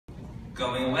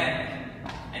going away.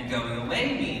 And going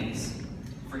away means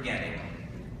forgetting.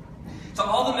 To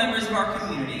all the members of our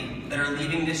community that are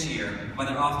leaving this year,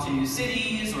 whether off to new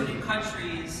cities or new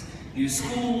countries, new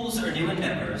schools or new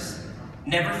endeavors,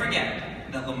 never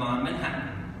forget that Leman,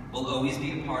 Manhattan will always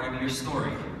be a part of your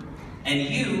story, and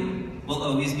you will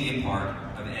always be a part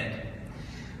of it.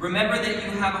 Remember that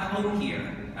you have a home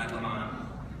here at Leman,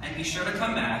 and be sure to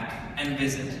come back and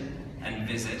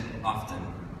visit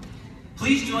often.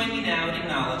 Please join me now in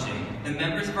acknowledging the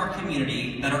members of our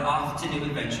community that are off to new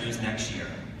adventures next year.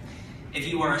 If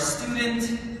you are a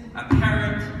student, a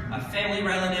parent, a family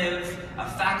relative, a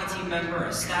faculty member,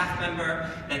 a staff member,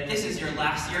 that this is your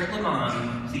last year at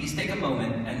Leman, please take a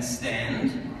moment and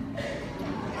stand.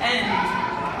 And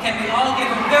can we all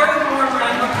give a very warm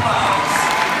round of applause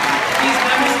to these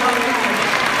members of our community?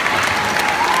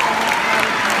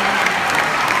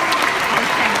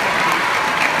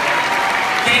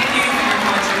 Thank you for your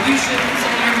contributions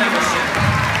and your membership.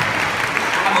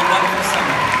 Have a wonderful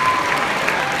summer.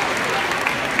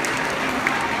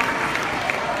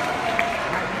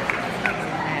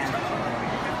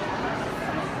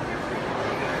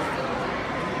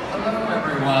 Hello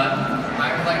everyone.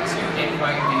 I would like to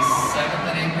invite the 7th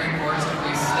and 8th grade boards to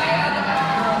please stand, and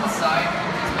if you're on the side,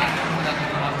 please make room for them to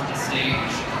come up to the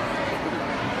stage.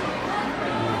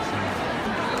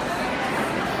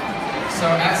 So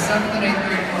as 7th and 8th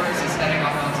grade boards is heading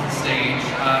off onto the stage,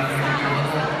 I'm going to give you a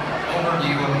little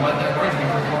overview of what they're going to be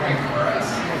performing for us.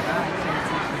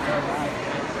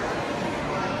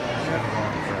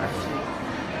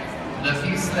 The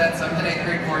piece that 7th and 8th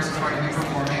grade boards is going to be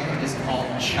performing is called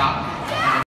Chop.